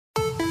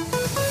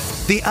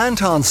The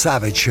Anton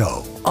Savage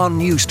Show on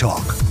News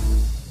Talk.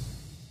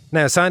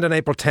 Now, signed on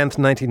April 10th,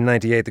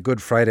 1998, the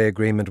Good Friday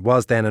Agreement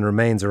was then and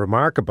remains a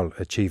remarkable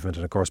achievement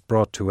and, of course,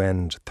 brought to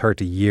end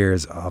 30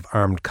 years of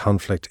armed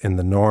conflict in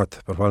the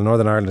north. But while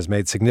Northern Ireland has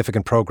made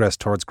significant progress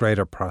towards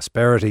greater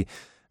prosperity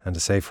and a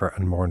safer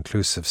and more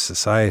inclusive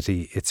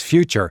society, its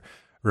future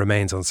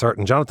remains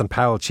uncertain. Jonathan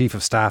Powell, Chief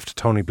of Staff to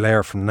Tony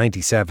Blair from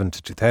 1997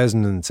 to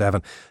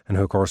 2007, and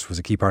who, of course, was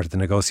a key part of the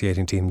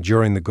negotiating team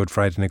during the Good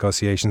Friday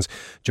negotiations,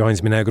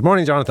 joins me now. Good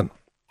morning, Jonathan.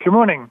 Good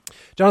morning.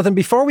 Jonathan,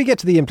 before we get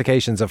to the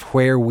implications of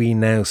where we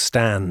now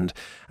stand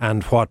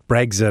and what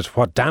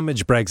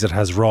damage Brexit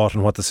has wrought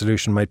and what the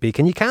solution might be,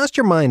 can you cast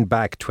your mind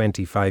back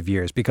 25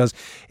 years? Because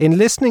in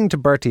listening to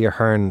Bertie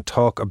Ahern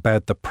talk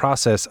about the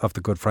process of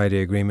the Good Friday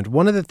Agreement,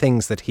 one of the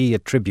things that he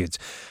attributes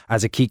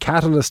as a key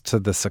catalyst to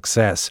the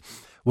success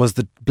was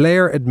the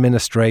Blair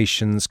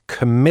administration's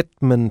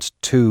commitment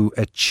to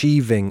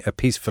achieving a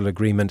peaceful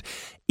agreement,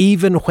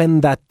 even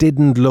when that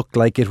didn't look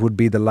like it would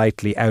be the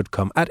likely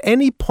outcome. At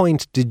any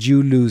point, did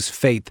you lose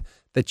faith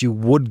that you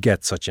would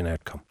get such an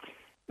outcome?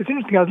 It's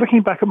interesting. I was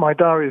looking back at my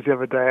diaries the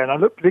other day, and I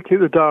looked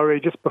particularly at the diary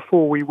just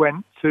before we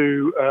went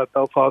to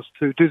Belfast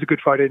to do the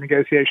Good Friday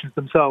negotiations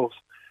themselves.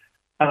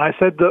 And I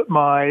said that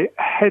my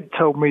head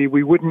told me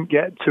we wouldn't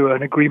get to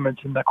an agreement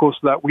in the course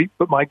of that week,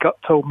 but my gut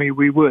told me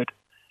we would.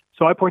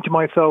 So I appointed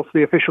myself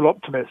the official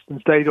optimist and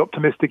stayed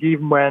optimistic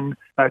even when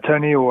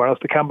Tony or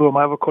Alistair Campbell or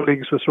my other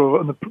colleagues were sort of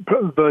on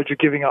the verge of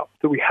giving up,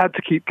 that we had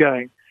to keep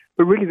going.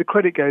 But really the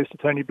credit goes to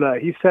Tony Blair.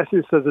 He set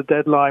this as a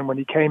deadline when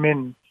he came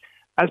in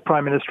as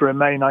Prime Minister in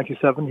May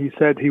 1997. He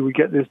said he would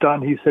get this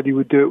done. He said he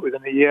would do it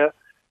within a year.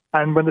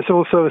 And when the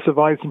civil service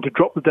advised him to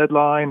drop the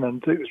deadline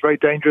and it was very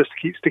dangerous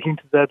to keep sticking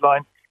to the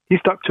deadline, he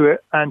stuck to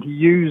it and he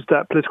used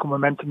that political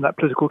momentum, that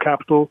political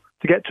capital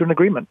to get to an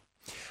agreement.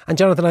 And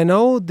Jonathan, I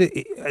know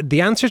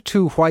the answer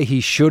to why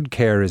he should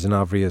care is an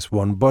obvious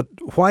one, but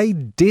why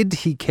did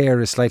he care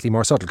is slightly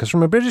more subtle. Because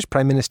from a British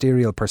prime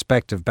ministerial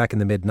perspective back in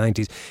the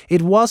mid-90s,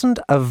 it wasn't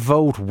a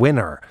vote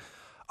winner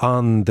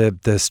on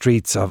the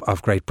streets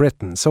of Great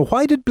Britain. So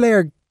why did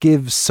Blair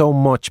give so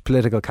much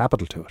political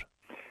capital to it?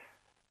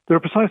 There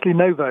are precisely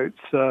no votes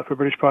for a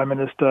British Prime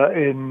Minister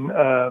in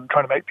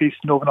trying to make peace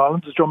in Northern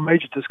Ireland, as John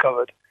Major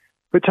discovered.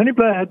 But Tony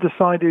Blair had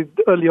decided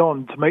early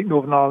on to make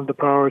Northern Ireland a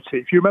priority.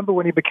 If you remember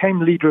when he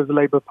became leader of the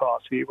Labour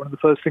Party, one of the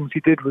first things he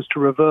did was to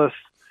reverse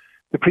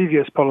the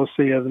previous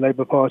policy of the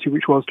Labour Party,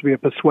 which was to be a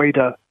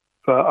persuader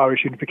for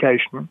Irish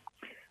unification,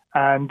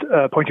 and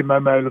appointed Mo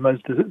Mowlam as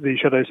the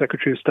Shadow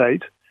Secretary of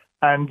State,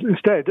 and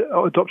instead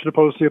adopted a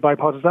policy of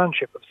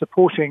bipartisanship, of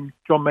supporting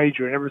John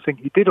Major in everything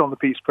he did on the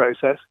peace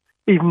process,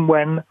 even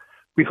when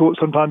we thought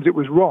sometimes it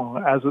was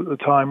wrong, as at the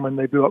time when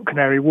they blew up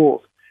Canary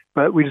Wharf.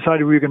 But we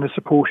decided we were going to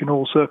support in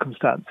all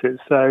circumstances.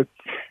 So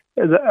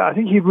I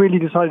think he really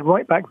decided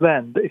right back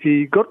then that if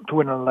he got to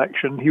win an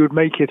election, he would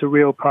make it a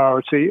real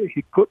priority.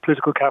 He'd put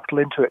political capital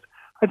into it.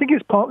 I think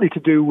it's partly to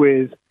do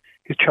with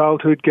his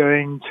childhood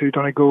going to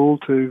Donegal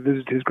to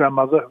visit his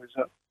grandmother, who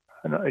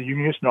was a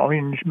unionist, an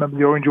orange, member of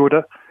the Orange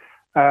Order,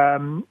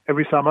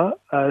 every summer.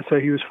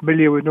 So he was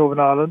familiar with Northern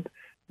Ireland.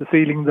 The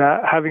feeling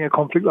that having a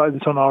conflict like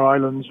this on our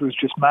islands was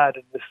just mad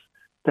in this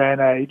day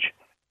and age.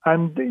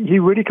 And he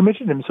really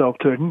committed himself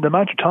to it. And the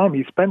amount of time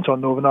he spent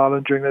on Northern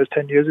Ireland during those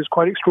 10 years is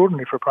quite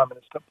extraordinary for a Prime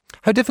Minister.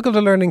 How difficult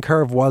a learning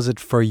curve was it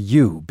for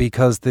you?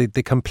 Because the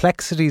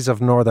complexities of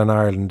Northern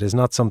Ireland is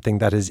not something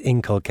that is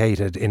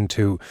inculcated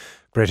into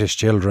British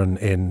children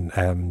in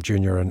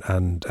junior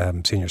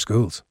and senior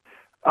schools.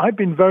 I've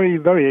been very,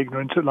 very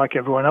ignorant, like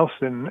everyone else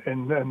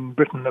in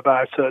Britain,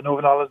 about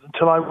Northern Ireland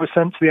until I was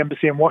sent to the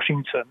embassy in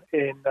Washington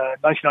in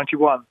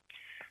 1991.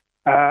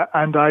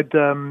 And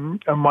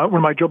one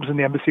of my jobs in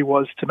the embassy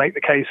was to make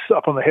the case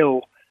up on the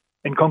Hill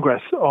in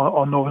Congress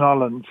on Northern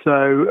Ireland. So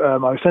I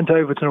was sent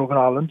over to Northern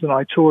Ireland and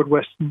I toured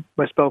West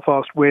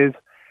Belfast with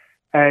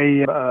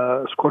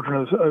a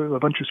squadron of a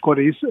bunch of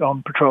squaddies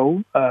on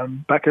patrol,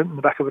 back in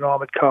the back of an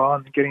armoured car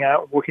and getting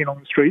out and walking along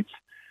the streets.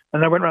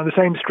 And I went around the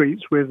same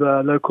streets with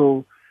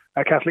local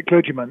Catholic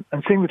clergymen.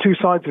 And seeing the two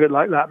sides of it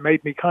like that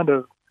made me kind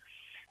of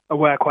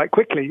aware quite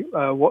quickly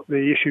what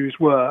the issues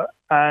were.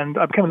 And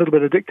I became a little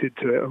bit addicted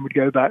to it and would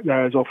go back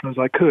there as often as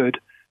I could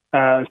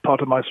as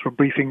part of my sort of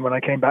briefing when I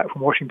came back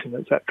from Washington,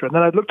 etc. And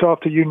then I looked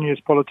after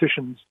unionist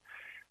politicians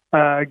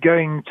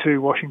going to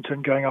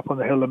Washington, going up on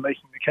the Hill and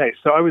making the case.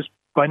 So I was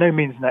by no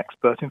means an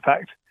expert. In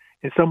fact,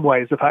 in some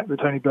ways, the fact that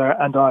Tony Blair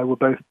and I were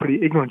both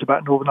pretty ignorant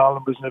about Northern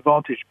Ireland was an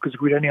advantage, because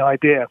if we had any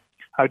idea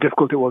how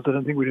difficult it was, I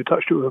don't think we'd have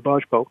touched it with a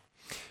barge pole.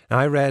 Now,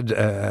 I read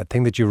a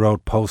thing that you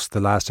wrote post the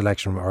last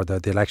election, or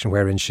the election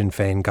wherein Sinn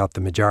Féin got the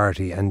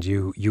majority, and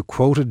you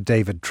quoted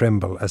David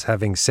Trimble as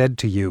having said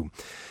to you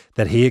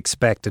that he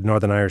expected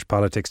Northern Irish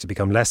politics to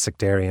become less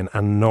sectarian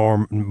and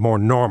more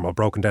normal,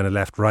 broken down a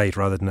left-right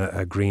rather than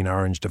a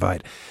green-orange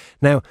divide.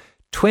 Now,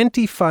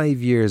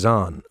 25 years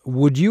on,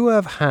 would you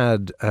have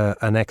had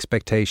an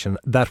expectation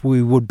that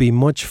we would be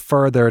much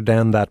further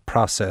down that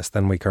process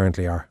than we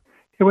currently are?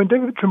 Yeah, when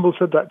David Trimble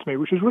said that to me,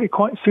 which was really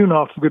quite soon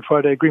after the Good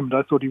Friday Agreement,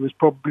 I thought he was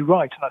probably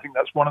right. And I think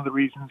that's one of the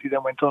reasons he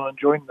then went on and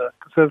joined the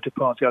Conservative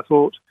Party. I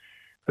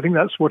think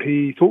that's what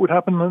he thought would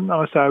happen, and I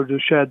would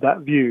have shared that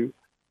view.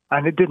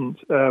 And it didn't.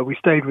 We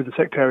stayed with the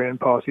sectarian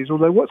parties.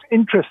 Although what's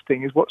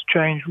interesting is what's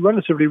changed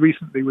relatively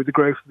recently with the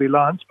growth of the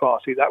Alliance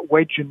Party, that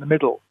wedge in the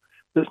middle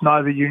that's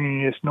neither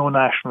unionist nor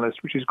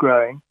nationalist, which is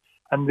growing.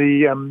 And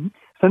the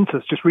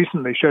census just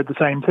recently showed the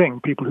same thing,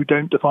 people who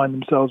don't define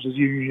themselves as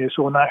unionists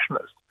or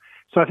nationalists.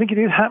 So I think it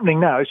is happening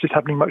now. It's just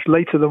happening much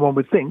later than one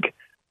would think,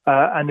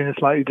 and in a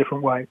slightly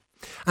different way.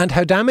 And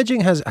how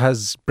damaging has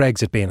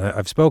Brexit been?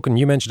 I've spoken,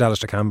 you mentioned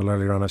Alistair Campbell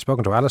earlier on, I've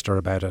spoken to Alistair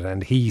about it,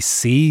 and he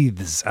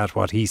seethes at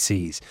what he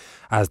sees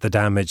as the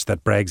damage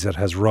that Brexit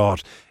has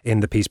wrought in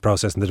the peace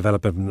process and the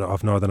development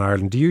of Northern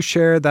Ireland. Do you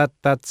share that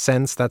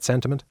sense, that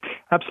sentiment?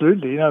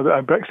 Absolutely.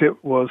 Brexit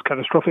was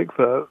catastrophic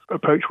for the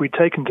approach we'd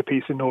taken to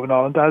peace in Northern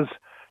Ireland, as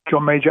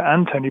John Major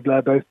and Tony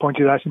Blair both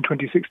pointed out in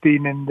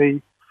 2016 in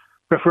the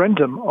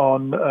referendum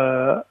on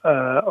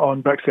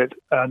Brexit.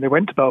 And they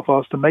went to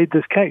Belfast and made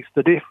this case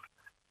that if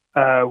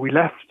we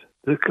left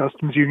the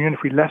customs union, if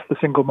we left the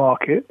single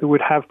market, there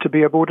would have to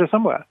be a border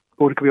somewhere. The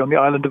border could be on the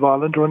island of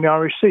Ireland or on the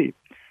Irish Sea.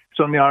 If it's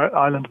on the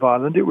island of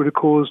Ireland, it would have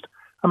caused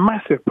a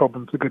massive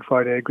problem for the Good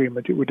Friday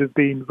Agreement. It would have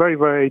been very,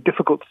 very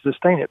difficult to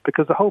sustain it,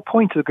 because the whole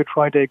point of the Good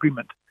Friday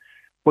Agreement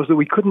was that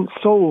we couldn't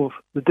solve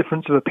the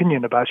difference of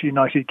opinion about a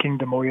United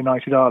Kingdom or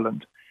United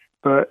Ireland.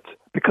 But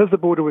because the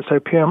border was so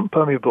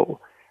permeable,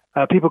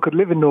 people could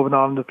live in Northern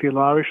Ireland and feel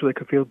Irish, or they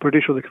could feel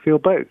British, or they could feel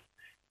both.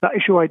 That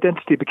issue of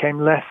identity became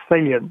less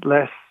salient,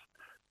 less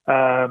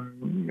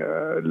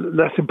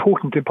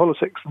important in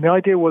politics. And the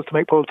idea was to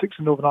make politics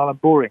in Northern Ireland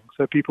boring,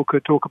 so people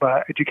could talk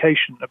about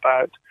education,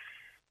 about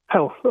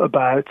health,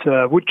 about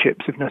wood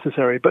chips if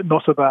necessary, but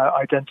not about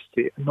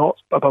identity, and not,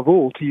 above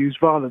all, to use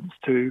violence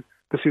to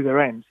pursue their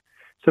aims.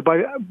 So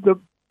the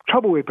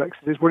trouble with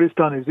Brexit is what it's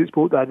done is it's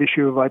brought that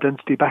issue of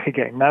identity back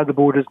again. Now the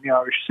border's in the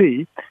Irish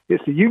Sea,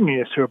 it's the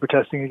unionists who are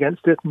protesting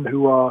against it and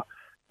who are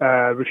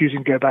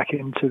refusing to go back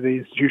into the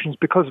institutions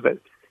because of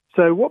it.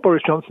 So what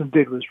Boris Johnson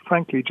did was,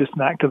 frankly, just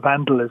an act of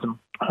vandalism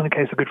in the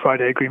case of the Good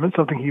Friday Agreement,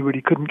 something he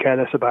really couldn't care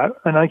less about.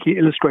 And I think he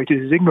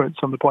illustrated his ignorance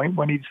on the point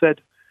when he said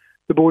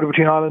the border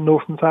between Ireland,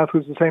 North and South,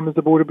 was the same as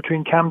the border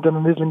between Camden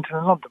and Islington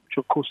and London, which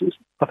of course is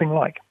nothing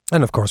like.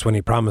 And of course when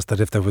he promised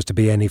that if there was to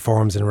be any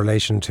forms in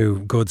relation to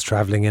goods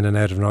travelling in and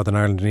out of Northern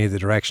Ireland in either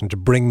direction, to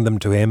bring them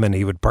to him and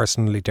he would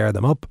personally tear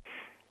them up.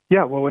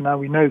 Yeah, well, now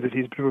we know that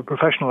he's a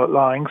professional at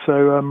lying,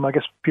 so I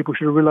guess people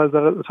should have realised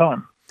that at the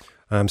time.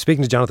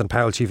 Speaking to Jonathan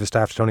Powell, Chief of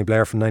Staff to Tony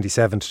Blair from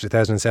 1997 to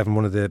 2007,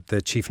 one of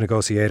the chief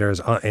negotiators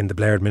in the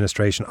Blair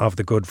administration of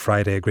the Good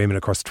Friday Agreement,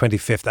 of course, the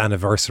 25th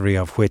anniversary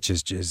of which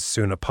is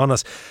soon upon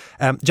us.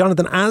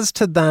 Jonathan, as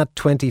to that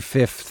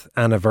 25th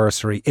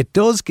anniversary, it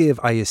does give,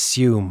 I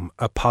assume,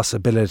 a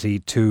possibility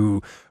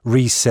to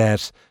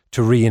reset,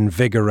 to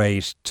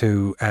reinvigorate,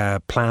 to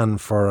plan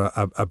for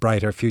a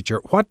brighter future.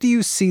 What do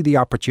you see the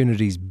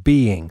opportunities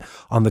being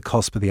on the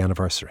cusp of the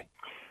anniversary?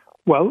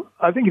 Well,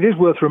 I think it is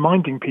worth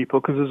reminding people,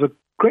 because there's a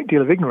great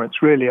deal of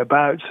ignorance really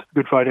about the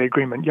Good Friday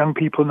Agreement. Young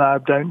people now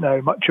don't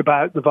know much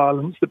about the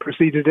violence that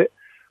preceded it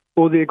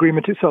or the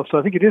agreement itself. So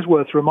I think it is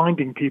worth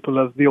reminding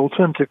people of the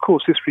alternative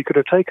course history could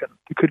have taken.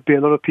 There could be a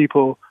lot of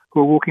people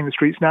who are walking the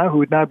streets now who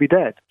would now be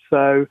dead.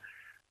 So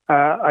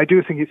I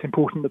do think it's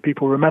important that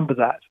people remember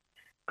that.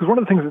 Because one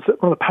of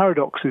the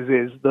paradoxes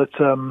is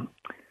that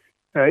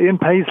Ian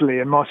Paisley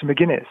and Martin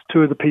McGuinness,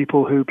 two of the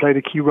people who played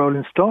a key role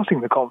in starting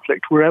the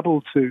conflict, were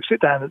able to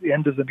sit down at the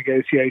end of the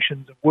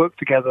negotiations and work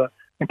together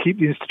and keep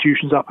the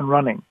institutions up and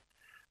running.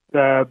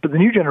 But the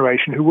new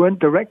generation, who weren't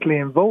directly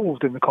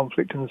involved in the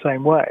conflict in the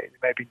same way, they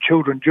may have been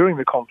children during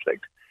the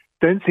conflict,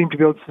 don't seem to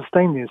be able to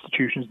sustain the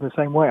institutions in the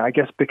same way, I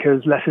guess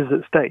because less is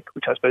at stake,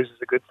 which I suppose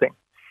is a good thing.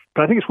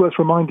 But I think it's worth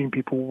reminding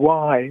people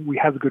why we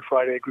have the Good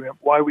Friday Agreement,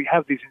 why we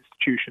have these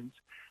institutions,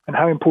 and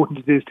how important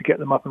it is to get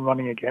them up and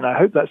running again. I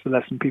hope that's the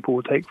lesson people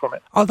will take from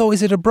it. Although,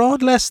 is it a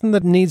broad lesson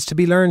that needs to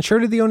be learned?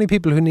 Surely the only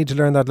people who need to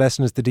learn that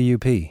lesson is the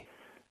DUP.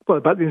 Well,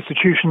 about the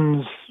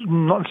institutions,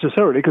 not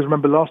necessarily, because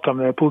remember last time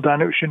they were pulled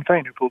down, it was Sinn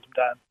Féin who pulled them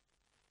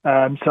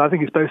down. So I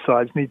think it's both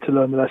sides need to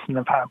learn the lesson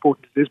of how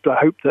important it is, but I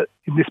hope that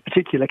in this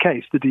particular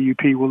case, the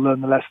DUP will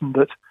learn the lesson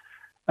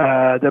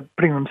that they're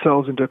putting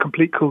themselves into a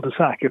complete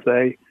cul-de-sac if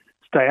they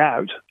stay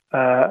out.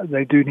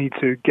 They do need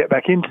to get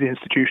back into the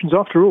institutions.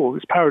 After all,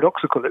 it's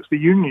paradoxical. It's the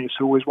unionists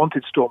who always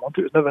wanted Stormont.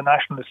 It was never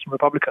nationalists and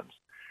Republicans.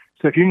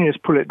 So if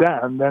unionists pull it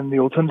down, then the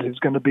alternative is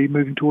going to be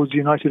moving towards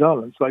United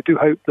Ireland. So I do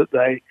hope that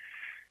they're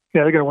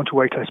going to want to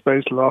wait, I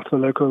suppose, till after the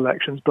local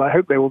elections. But I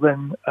hope they will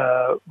then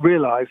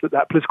realise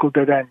that political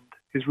dead end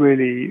is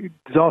really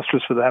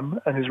disastrous for them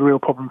and is a real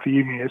problem for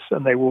unionists,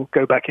 and they will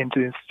go back into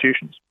the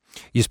institutions.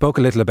 You spoke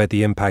a little about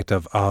the impact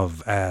of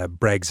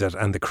Brexit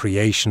and the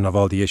creation of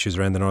all the issues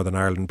around the Northern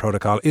Ireland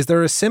Protocol. Is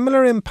there a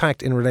similar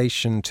impact in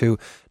relation to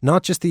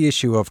not just the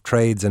issue of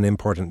trade and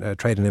import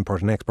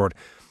and export,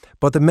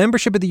 but the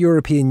membership of the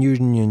European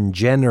Union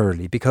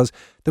generally, because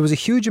there was a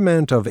huge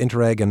amount of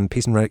Interreg and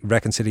peace and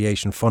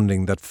reconciliation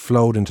funding that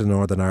flowed into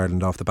Northern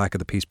Ireland off the back of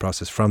the peace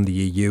process from the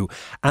EU.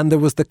 And there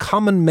was the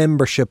common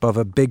membership of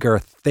a bigger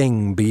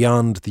thing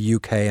beyond the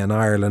UK and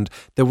Ireland.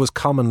 There was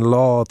common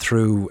law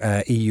through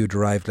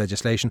EU-derived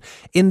legislation.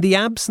 In the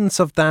absence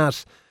of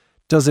that,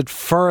 does it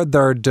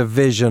further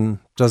division?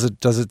 Does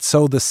it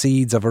sow the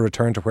seeds of a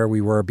return to where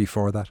we were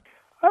before that?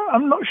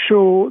 I'm not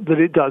sure that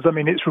it does. I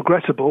mean, it's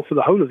regrettable for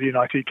the whole of the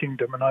United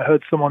Kingdom. And I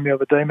heard someone the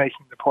other day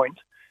making the point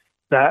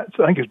that,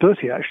 I think it was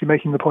Bertie actually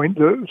making the point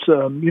that,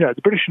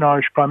 the British and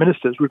Irish Prime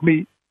Ministers would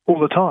meet all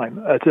the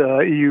time at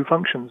EU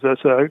functions,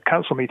 at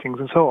council meetings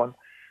and so on.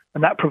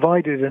 And that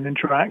provided an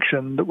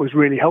interaction that was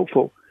really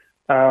helpful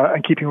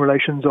and keeping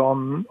relations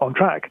on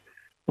track.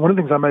 One of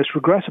the things I most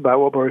regret about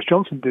what Boris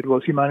Johnson did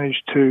was he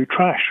managed to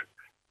trash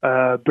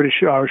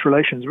British-Irish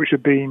relations, which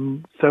had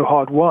been so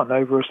hard won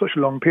over such a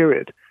long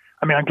period.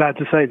 I mean, I'm glad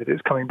to say that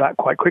it's coming back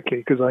quite quickly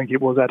because I think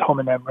it was ad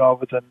hominem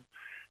rather than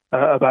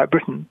about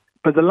Britain.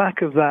 But the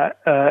lack of that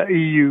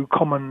EU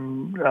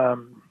common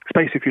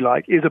space, if you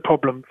like, is a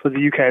problem for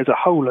the UK as a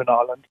whole in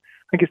Ireland.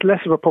 I think it's less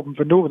of a problem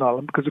for Northern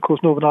Ireland because, of course,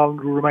 Northern Ireland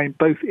will remain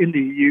both in the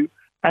EU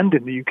and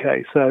in the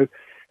UK. So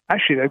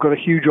actually, they've got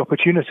a huge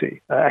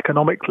opportunity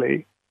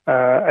economically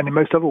and in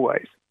most other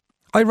ways.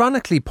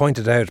 Ironically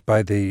pointed out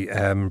by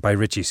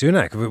Rishi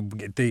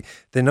Sunak,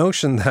 the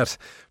notion that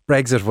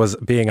Brexit was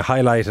being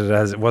highlighted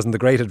as it wasn't the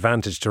great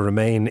advantage to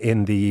remain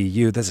in the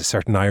EU. There's a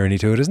certain irony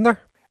to it, isn't there?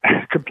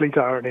 Complete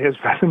irony, as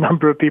a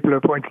number of people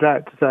have pointed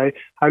out, to say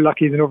how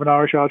lucky the Northern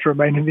Irish are to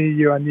remain in the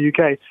EU and the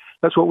UK.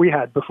 That's what we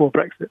had before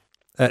Brexit.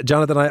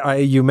 Jonathan,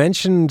 you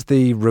mentioned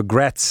the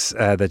regrets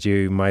that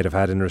you might have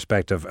had in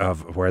respect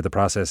of where the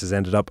process has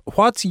ended up.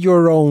 What's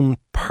your own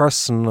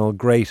personal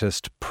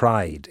greatest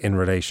pride in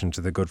relation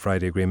to the Good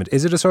Friday Agreement?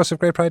 Is it a source of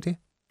great pride to you?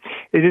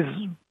 It is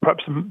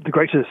perhaps the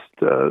greatest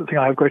thing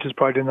I have greatest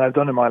pride in that I've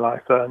done in my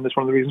life. And that's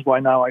one of the reasons why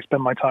now I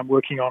spend my time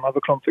working on other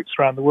conflicts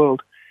around the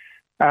world.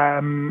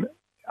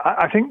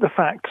 I think the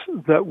fact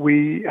that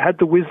we had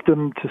the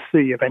wisdom to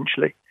see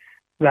eventually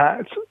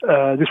that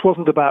this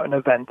wasn't about an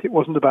event. It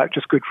wasn't about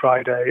just Good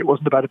Friday. It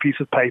wasn't about a piece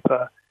of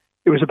paper.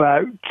 It was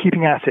about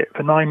keeping at it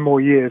for 9 more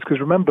years. Because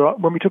remember,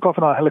 when we took off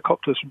in our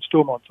helicopters from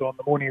Stormont on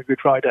the morning of Good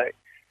Friday,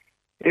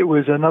 it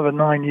was another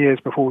 9 years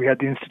before we had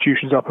the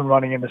institutions up and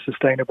running in a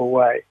sustainable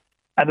way.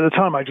 And at the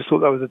time, I just thought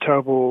that was a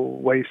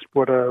terrible waste.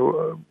 Why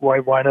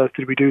on earth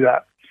did we do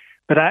that?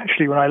 But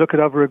actually, when I look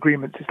at other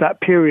agreements, it's that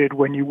period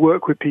when you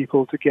work with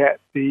people to get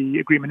the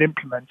agreement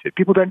implemented.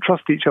 People don't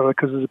trust each other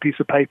because there's a piece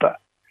of paper.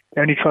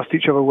 They only trust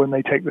each other when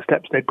they take the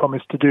steps they'd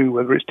promised to do,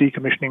 whether it's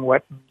decommissioning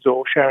weapons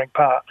or sharing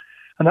power.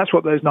 And that's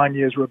what those 9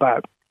 years were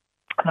about.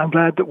 And I'm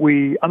glad that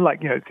we,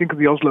 unlike, think of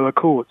the Oslo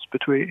Accords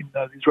between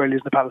the Israelis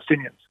and the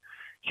Palestinians.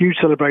 Huge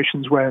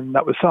celebrations when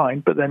that was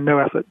signed, but then no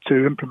effort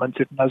to implement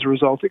it. And as a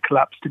result, it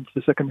collapsed into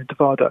the Second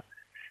Intifada.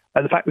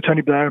 And the fact that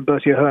Tony Blair and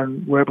Bertie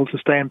Ahern were able to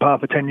stay in power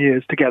for 10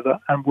 years together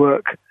and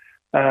work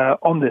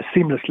on this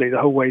seamlessly the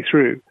whole way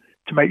through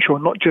to make sure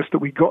not just that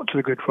we got to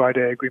the Good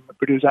Friday Agreement,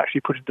 but it was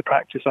actually put into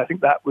practice. I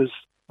think that was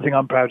the thing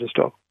I'm proudest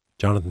of.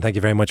 Jonathan, thank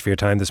you very much for your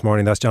time this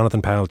morning. That's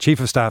Jonathan Powell, Chief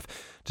of Staff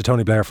to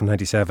Tony Blair from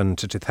 1997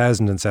 to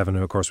 2007,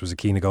 who of course was a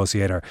key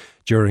negotiator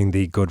during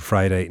the Good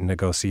Friday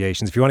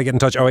negotiations. If you want to get in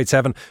touch,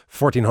 087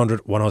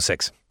 1400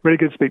 106. Really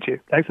good to speak to you.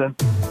 Thanks, then.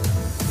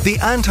 The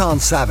Anton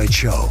Savage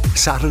Show,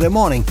 Saturday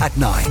morning at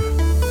 9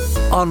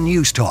 on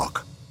News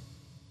Talk.